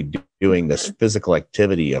constantly doing this physical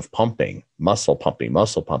activity of muscle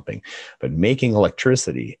pumping, but making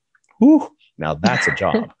electricity, now that's a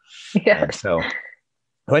job. Yeah. So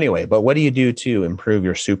anyway, but what do you do to improve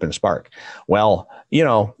your soup and spark? Well,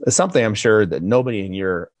 it's something I'm sure that nobody in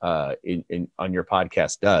your on your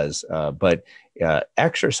podcast does, but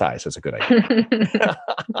exercise is a good idea.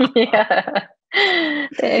 Yeah.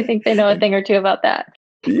 I think they know a thing or two about that.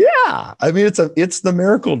 Yeah. I mean, it's the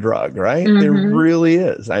miracle drug, right? There really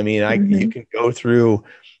is. I mean, you can go through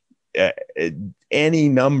any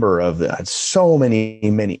number of so many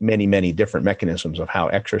different mechanisms of how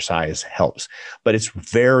exercise helps, but it's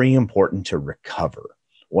very important to recover.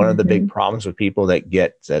 One of the big problems with people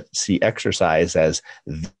that see exercise as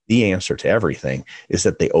the answer to everything is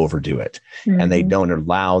that they overdo it and they don't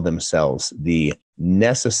allow themselves the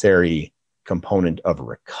necessary component of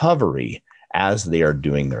recovery as they are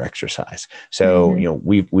doing their exercise. So,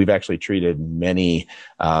 we've actually treated many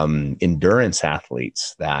endurance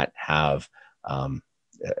athletes that have a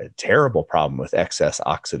terrible problem with excess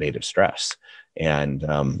oxidative stress. And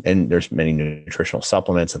there's many nutritional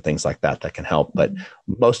supplements and things like that can help. But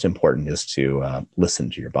most important is to listen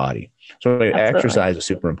to your body. So exercise is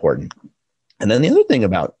super important. And then the other thing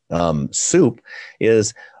about soup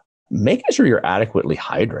is making sure you're adequately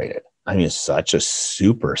hydrated. I mean, it's such a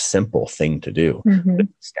super simple thing to do.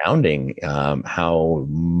 It's astounding how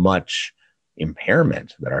much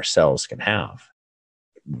impairment that our cells can have,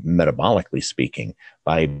 metabolically speaking,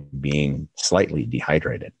 by being slightly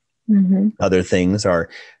dehydrated. Other things are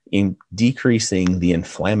in decreasing the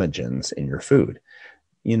inflammagens in your food.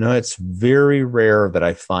 It's very rare that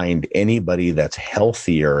I find anybody that's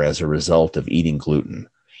healthier as a result of eating gluten.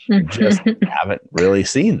 Just haven't really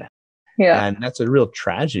seen that. Yeah. And that's a real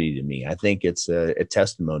tragedy to me. I think it's a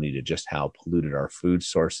testimony to just how polluted our food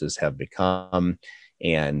sources have become,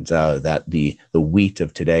 and that the wheat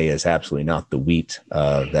of today is absolutely not the wheat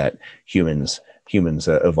that humans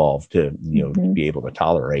evolved to be able to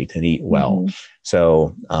tolerate and eat well.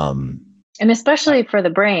 So and especially for the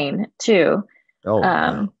brain too.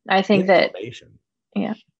 I think that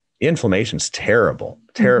inflammation's terrible.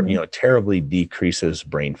 Terribly decreases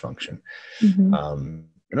brain function.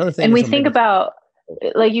 Another thing, and we think about,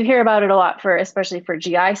 like, you hear about it a lot especially for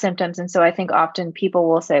GI symptoms. And so I think often people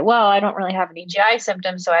will say, well, I don't really have any GI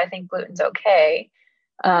symptoms, so I think gluten's okay.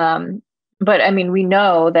 But I mean, we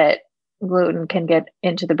know that gluten can get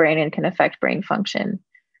into the brain and can affect brain function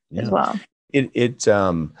as well.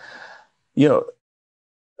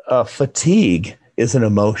 Fatigue is an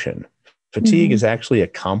emotion. Fatigue is actually a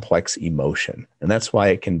complex emotion, and that's why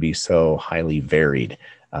it can be so highly varied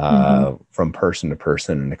from person to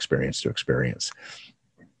person and experience to experience.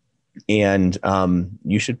 And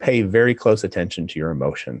you should pay very close attention to your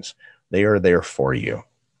emotions. They are there for you.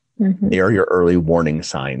 They are your early warning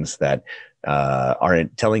signs that are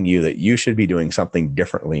telling you that you should be doing something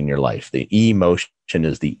differently in your life. The emotion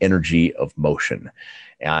is the energy of motion.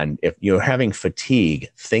 And if you're having fatigue,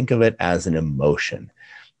 think of it as an emotion.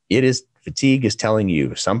 Fatigue is telling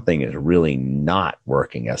you something is really not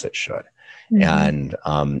working as it should. And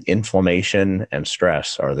inflammation and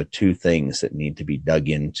stress are the two things that need to be dug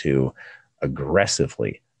into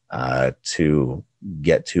aggressively to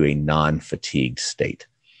get to a non-fatigued state.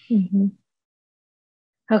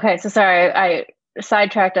 Okay, so sorry, I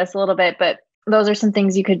sidetracked us a little bit, but those are some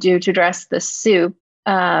things you could do to address the soup.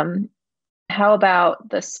 How about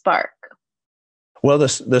the spark? Well,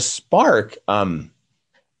 the spark,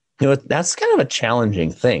 that's kind of a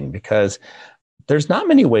challenging thing because there's not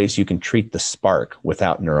many ways you can treat the spark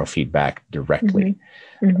without neurofeedback directly.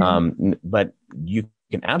 But you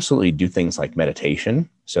can absolutely do things like meditation.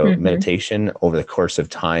 So meditation over the course of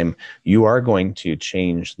time, you are going to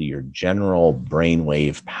change your general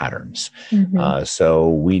brainwave patterns. So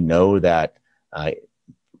we know that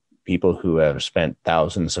people who have spent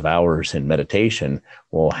thousands of hours in meditation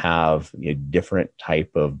will have a different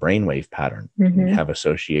type of brainwave pattern, have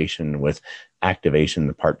association with activation of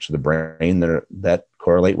the parts of the brain that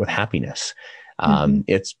correlate with happiness.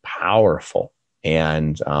 It's powerful.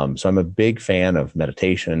 And so I'm a big fan of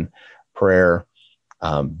meditation, prayer.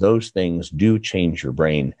 Those things do change your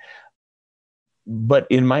brain. But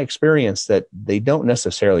in my experience, that they don't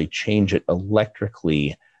necessarily change it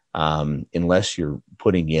electrically unless you're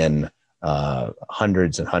putting in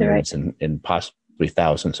hundreds and hundreds and possibly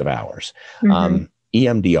thousands of hours.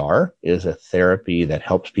 EMDR is a therapy that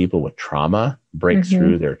helps people with trauma break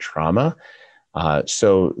through their trauma.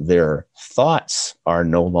 So their thoughts are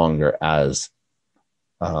no longer as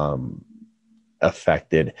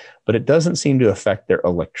affected, but it doesn't seem to affect their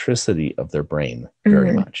electricity of their brain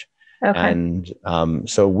very much. And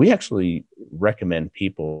so we actually recommend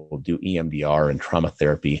people do EMDR and trauma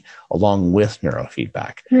therapy along with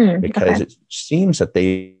neurofeedback because it seems that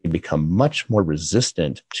they become much more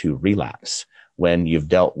resistant to relapse when you've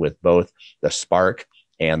dealt with both the spark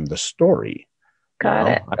and the story. Got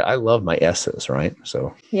it. I love my S's, right?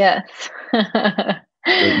 So yes.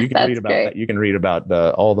 So you can read about that. You can read about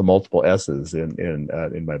all the multiple S's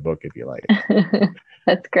in my book if you like.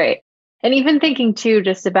 That's great. And even thinking too,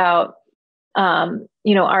 just about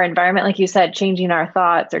our environment, like you said, changing our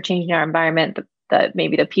thoughts or changing our environment, that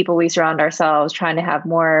maybe the people we surround ourselves, trying to have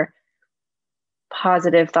more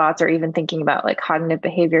positive thoughts, or even thinking about like cognitive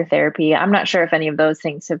behavior therapy. I'm not sure if any of those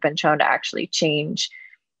things have been shown to actually change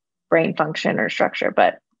brain function or structure,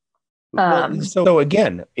 but so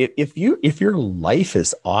again, if your life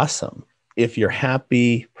is awesome, if you're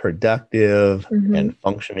happy, productive, and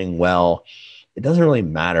functioning well, it doesn't really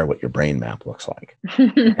matter what your brain map looks like.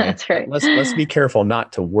 Okay? That's right. Let's be careful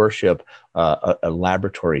not to worship a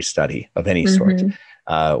laboratory study of any sort.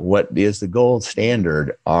 What is the gold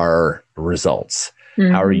standard are results.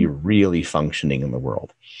 How are you really functioning in the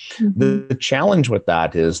world? The challenge with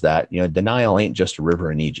that is that denial ain't just a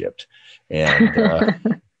river in Egypt,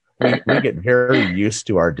 and we get very used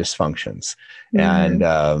to our dysfunctions,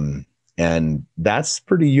 and that's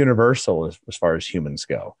pretty universal as far as humans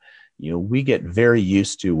go. We get very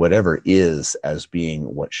used to whatever is as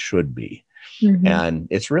being what should be. And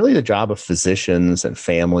it's really the job of physicians and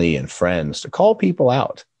family and friends to call people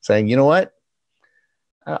out saying, you know what,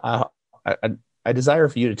 I desire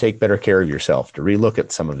for you to take better care of yourself, to relook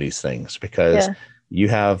at some of these things, because you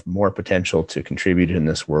have more potential to contribute in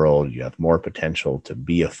this world. You have more potential to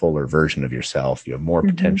be a fuller version of yourself. You have more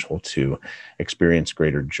potential to experience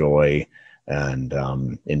greater joy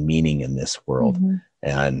and meaning in this world.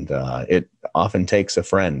 And it often takes a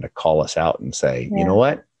friend to call us out and say, you know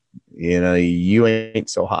what, you ain't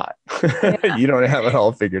so hot. You don't have it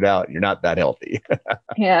all figured out. You're not that healthy.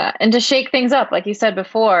 And to shake things up, like you said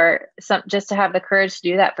before, just to have the courage to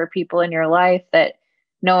do that for people in your life, that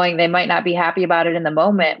knowing they might not be happy about it in the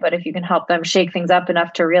moment, but if you can help them shake things up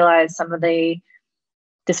enough to realize some of the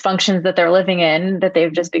dysfunctions that they're living in that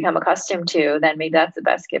they've just become accustomed to, then maybe that's the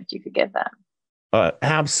best gift you could give them.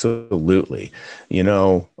 Absolutely. You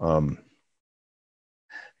know,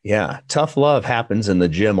 yeah, tough love happens in the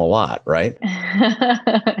gym a lot, right?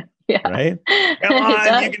 Yeah. Right? Come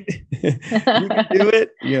on, you can, you can do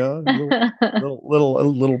it. You know, a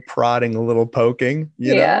little prodding, a little poking.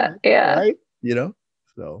 You know, right? You know,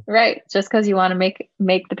 so right. Just because you want to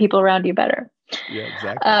make the people around you better. Yeah,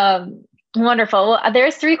 exactly. Wonderful. Well,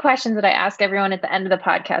 there's 3 questions that I ask everyone at the end of the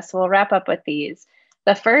podcast. So we'll wrap up with these.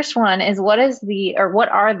 The first one is what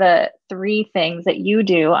are the 3 things that you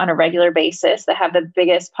do on a regular basis that have the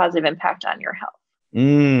biggest positive impact on your health?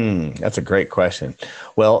 That's a great question.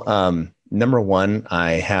 Well, number one,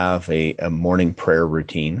 I have a morning prayer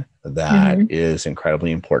routine that is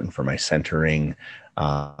incredibly important for my centering.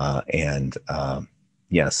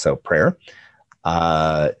 So prayer.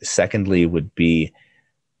 Secondly would be,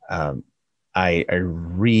 I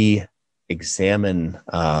re-examine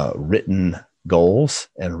written goals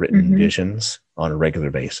and written visions on a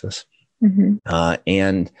regular basis.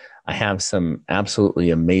 And I have some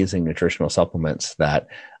absolutely amazing nutritional supplements that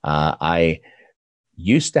I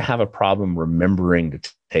used to have a problem remembering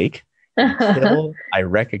to take until I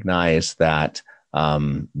recognize that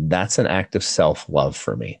that's an act of self-love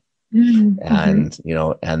for me. And, you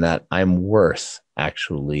know, and that I'm worth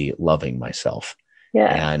actually loving myself.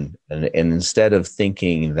 Yeah. And instead of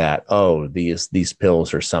thinking that, oh, these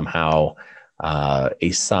pills are somehow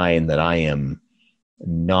a sign that I am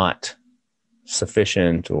not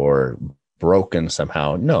sufficient or broken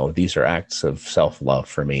somehow. No, these are acts of self-love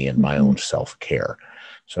for me and my own self-care.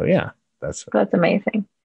 So yeah, that's amazing.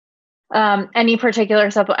 Any particular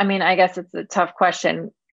I mean, I guess it's a tough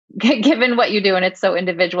question given what you do and it's so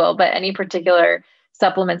individual, but any particular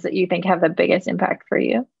supplements that you think have the biggest impact for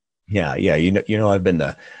you? Yeah. You know, I've been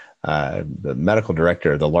the medical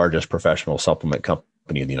director of the largest professional supplement company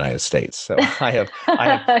in the United States. So I've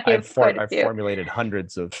formulated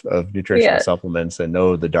hundreds of nutritional supplements and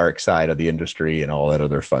know the dark side of the industry and all that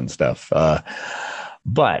other fun stuff.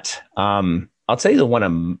 But I'll tell you the one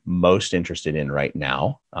I'm most interested in right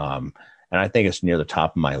now, and I think it's near the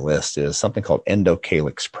top of my list, is something called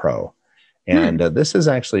Endocalyx Pro. And this is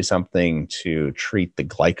actually something to treat the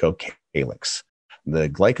glycocalyx. The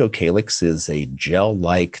glycocalyx is a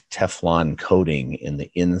gel-like Teflon coating in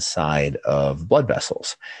the inside of blood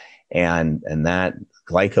vessels. And that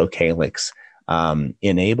glycocalyx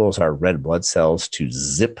enables our red blood cells to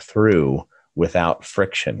zip through without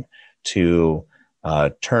friction to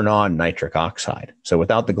turn on nitric oxide. So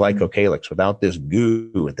without the glycocalyx, without this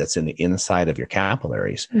goo that's in the inside of your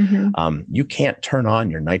capillaries, you can't turn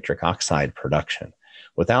on your nitric oxide production.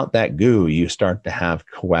 Without that goo, you start to have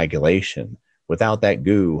coagulation. Without that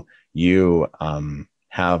goo, you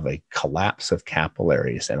have a collapse of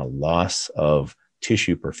capillaries and a loss of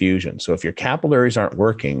tissue perfusion. So if your capillaries aren't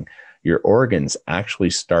working, your organs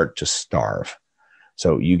actually start to starve.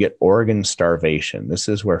 So you get organ starvation. This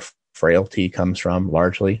is where frailty comes from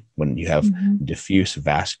largely. When you have diffuse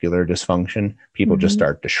vascular dysfunction, people just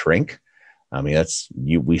start to shrink. I mean,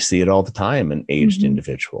 we see it all the time in aged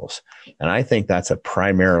individuals. And I think that's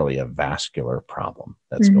primarily a vascular problem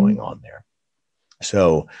that's going on there.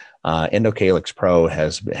 So Endocalyx Pro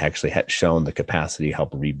has actually shown the capacity to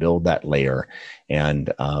help rebuild that layer. And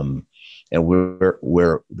the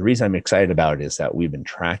reason I'm excited about it is that we've been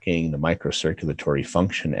tracking the microcirculatory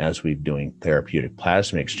function as we're doing therapeutic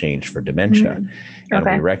plasma exchange for dementia. And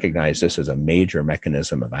we recognize this as a major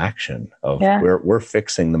mechanism of action of where we're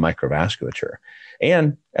fixing the microvasculature.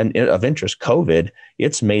 And of interest, COVID,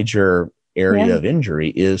 its major area of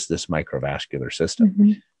injury is this microvascular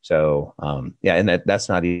system. So, and that's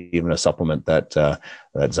not even a supplement that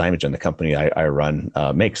Zymogen, the company I run,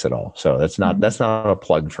 makes at all. So that's not a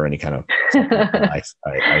plug for any kind of supplement that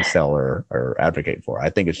I sell or advocate for. I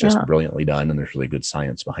think it's just brilliantly done, and there's really good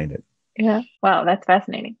science behind it. Yeah. Wow. That's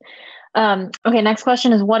fascinating. Okay. Next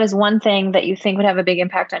question is, what is one thing that you think would have a big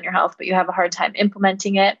impact on your health, but you have a hard time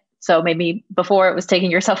implementing it? So maybe before it was taking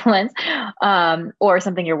your supplements, or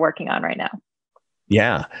something you're working on right now.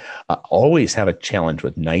 Yeah. I always have a challenge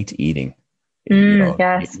with night eating,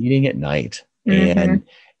 eating at night. And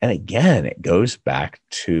again, it goes back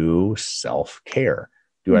to self-care.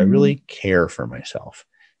 Do I really care for myself?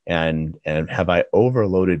 And have I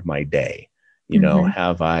overloaded my day?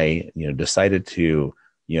 Have I, decided to,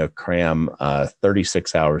 cram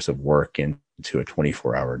 36 hours of work into a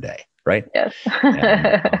 24-hour day, right? Yes.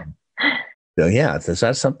 So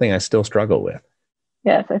that's something I still struggle with.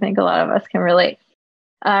 Yes, I think a lot of us can relate.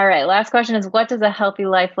 All right. Last question is, what does a healthy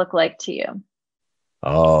life look like to you?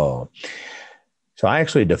 Oh, so I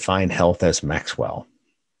actually define health as Maxwell.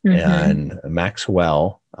 And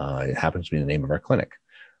Maxwell, it happens to be the name of our clinic.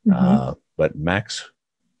 But Maxwell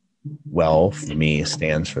for me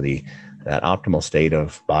stands for that optimal state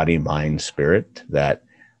of body, mind, spirit that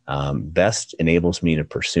best enables me to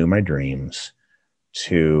pursue my dreams,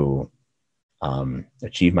 to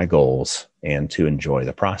achieve my goals, and to enjoy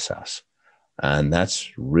the process. And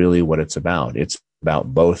that's really what it's about. It's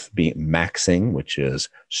about both being maxing, which is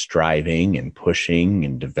striving and pushing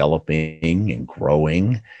and developing and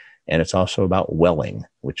growing. And it's also about welling,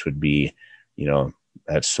 which would be,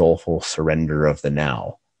 that soulful surrender of the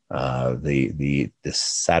now, the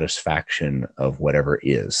satisfaction of whatever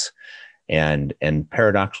is. And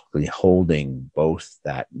paradoxically holding both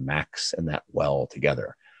that max and that well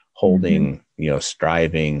together, holding,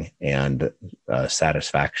 striving and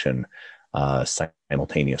satisfaction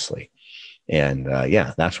simultaneously. And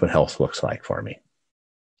that's what health looks like for me.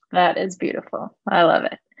 That is beautiful. I love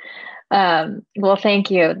it. Well,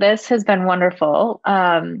 thank you. This has been wonderful.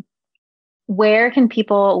 Where can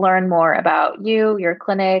people learn more about you, your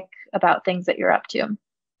clinic, about things that you're up to?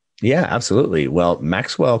 Yeah, absolutely. Well,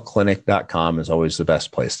 maxwellclinic.com is always the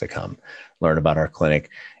best place to come learn about our clinic.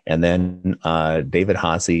 And then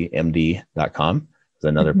davidhaasemd.com is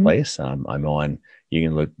another place. I'm on, you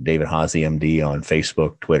can look David Haase, MD on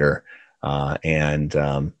Facebook, Twitter, and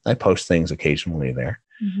I post things occasionally there.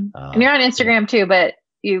 And you're on Instagram too, but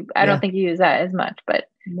I don't think you use that as much, but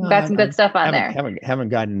you've got some good stuff on there. Haven't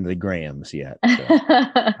gotten into the grams yet. So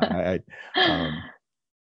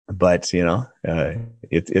but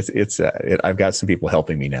I've got some people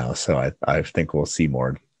helping me now, so I think we'll see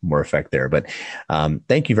more effect there. But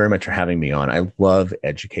thank you very much for having me on. I love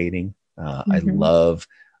educating. I love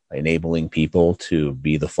enabling people to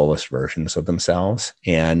be the fullest versions of themselves,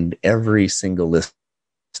 and every single listener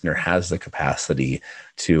has the capacity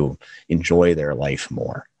to enjoy their life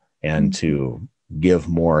more and to give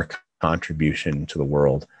more contribution to the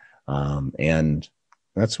world. And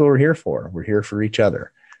that's what we're here for. We're here for each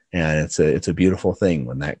other. And it's a beautiful thing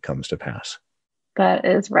when that comes to pass. That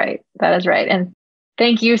is right. That is right. And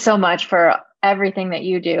thank you so much for everything that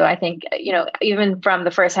you do. I think, even from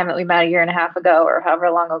the first time that we met a year and a half ago or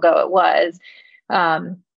however long ago it was,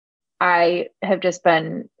 I have just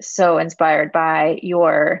been so inspired by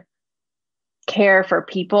your care for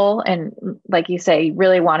people. And like you say,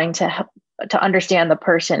 really wanting to understand the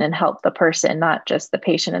person and help the person, not just the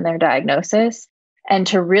patient and their diagnosis. And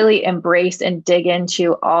to really embrace and dig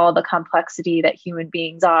into all the complexity that human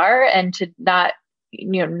beings are, and to not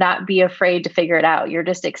be afraid to figure it out. You're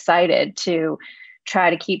just excited to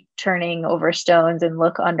try to keep turning over stones and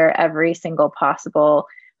look under every single possible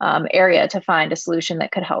area to find a solution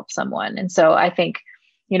that could help someone. And so I think,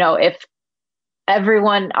 if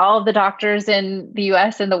everyone, all of the doctors in the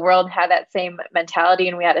US and the world had that same mentality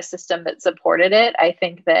and we had a system that supported it, I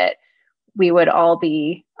think that we would all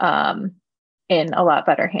be in a lot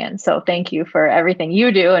better hands. So thank you for everything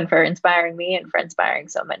you do and for inspiring me and for inspiring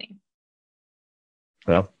so many.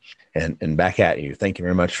 Well, and back at you. Thank you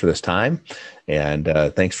very much for this time. And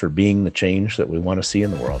thanks for being the change that we want to see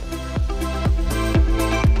in the world.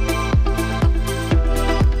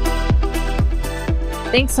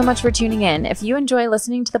 Thanks so much for tuning in. If you enjoy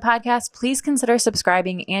listening to the podcast, please consider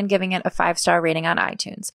subscribing and giving it a 5-star rating on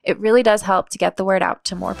iTunes. It really does help to get the word out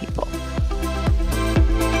to more people.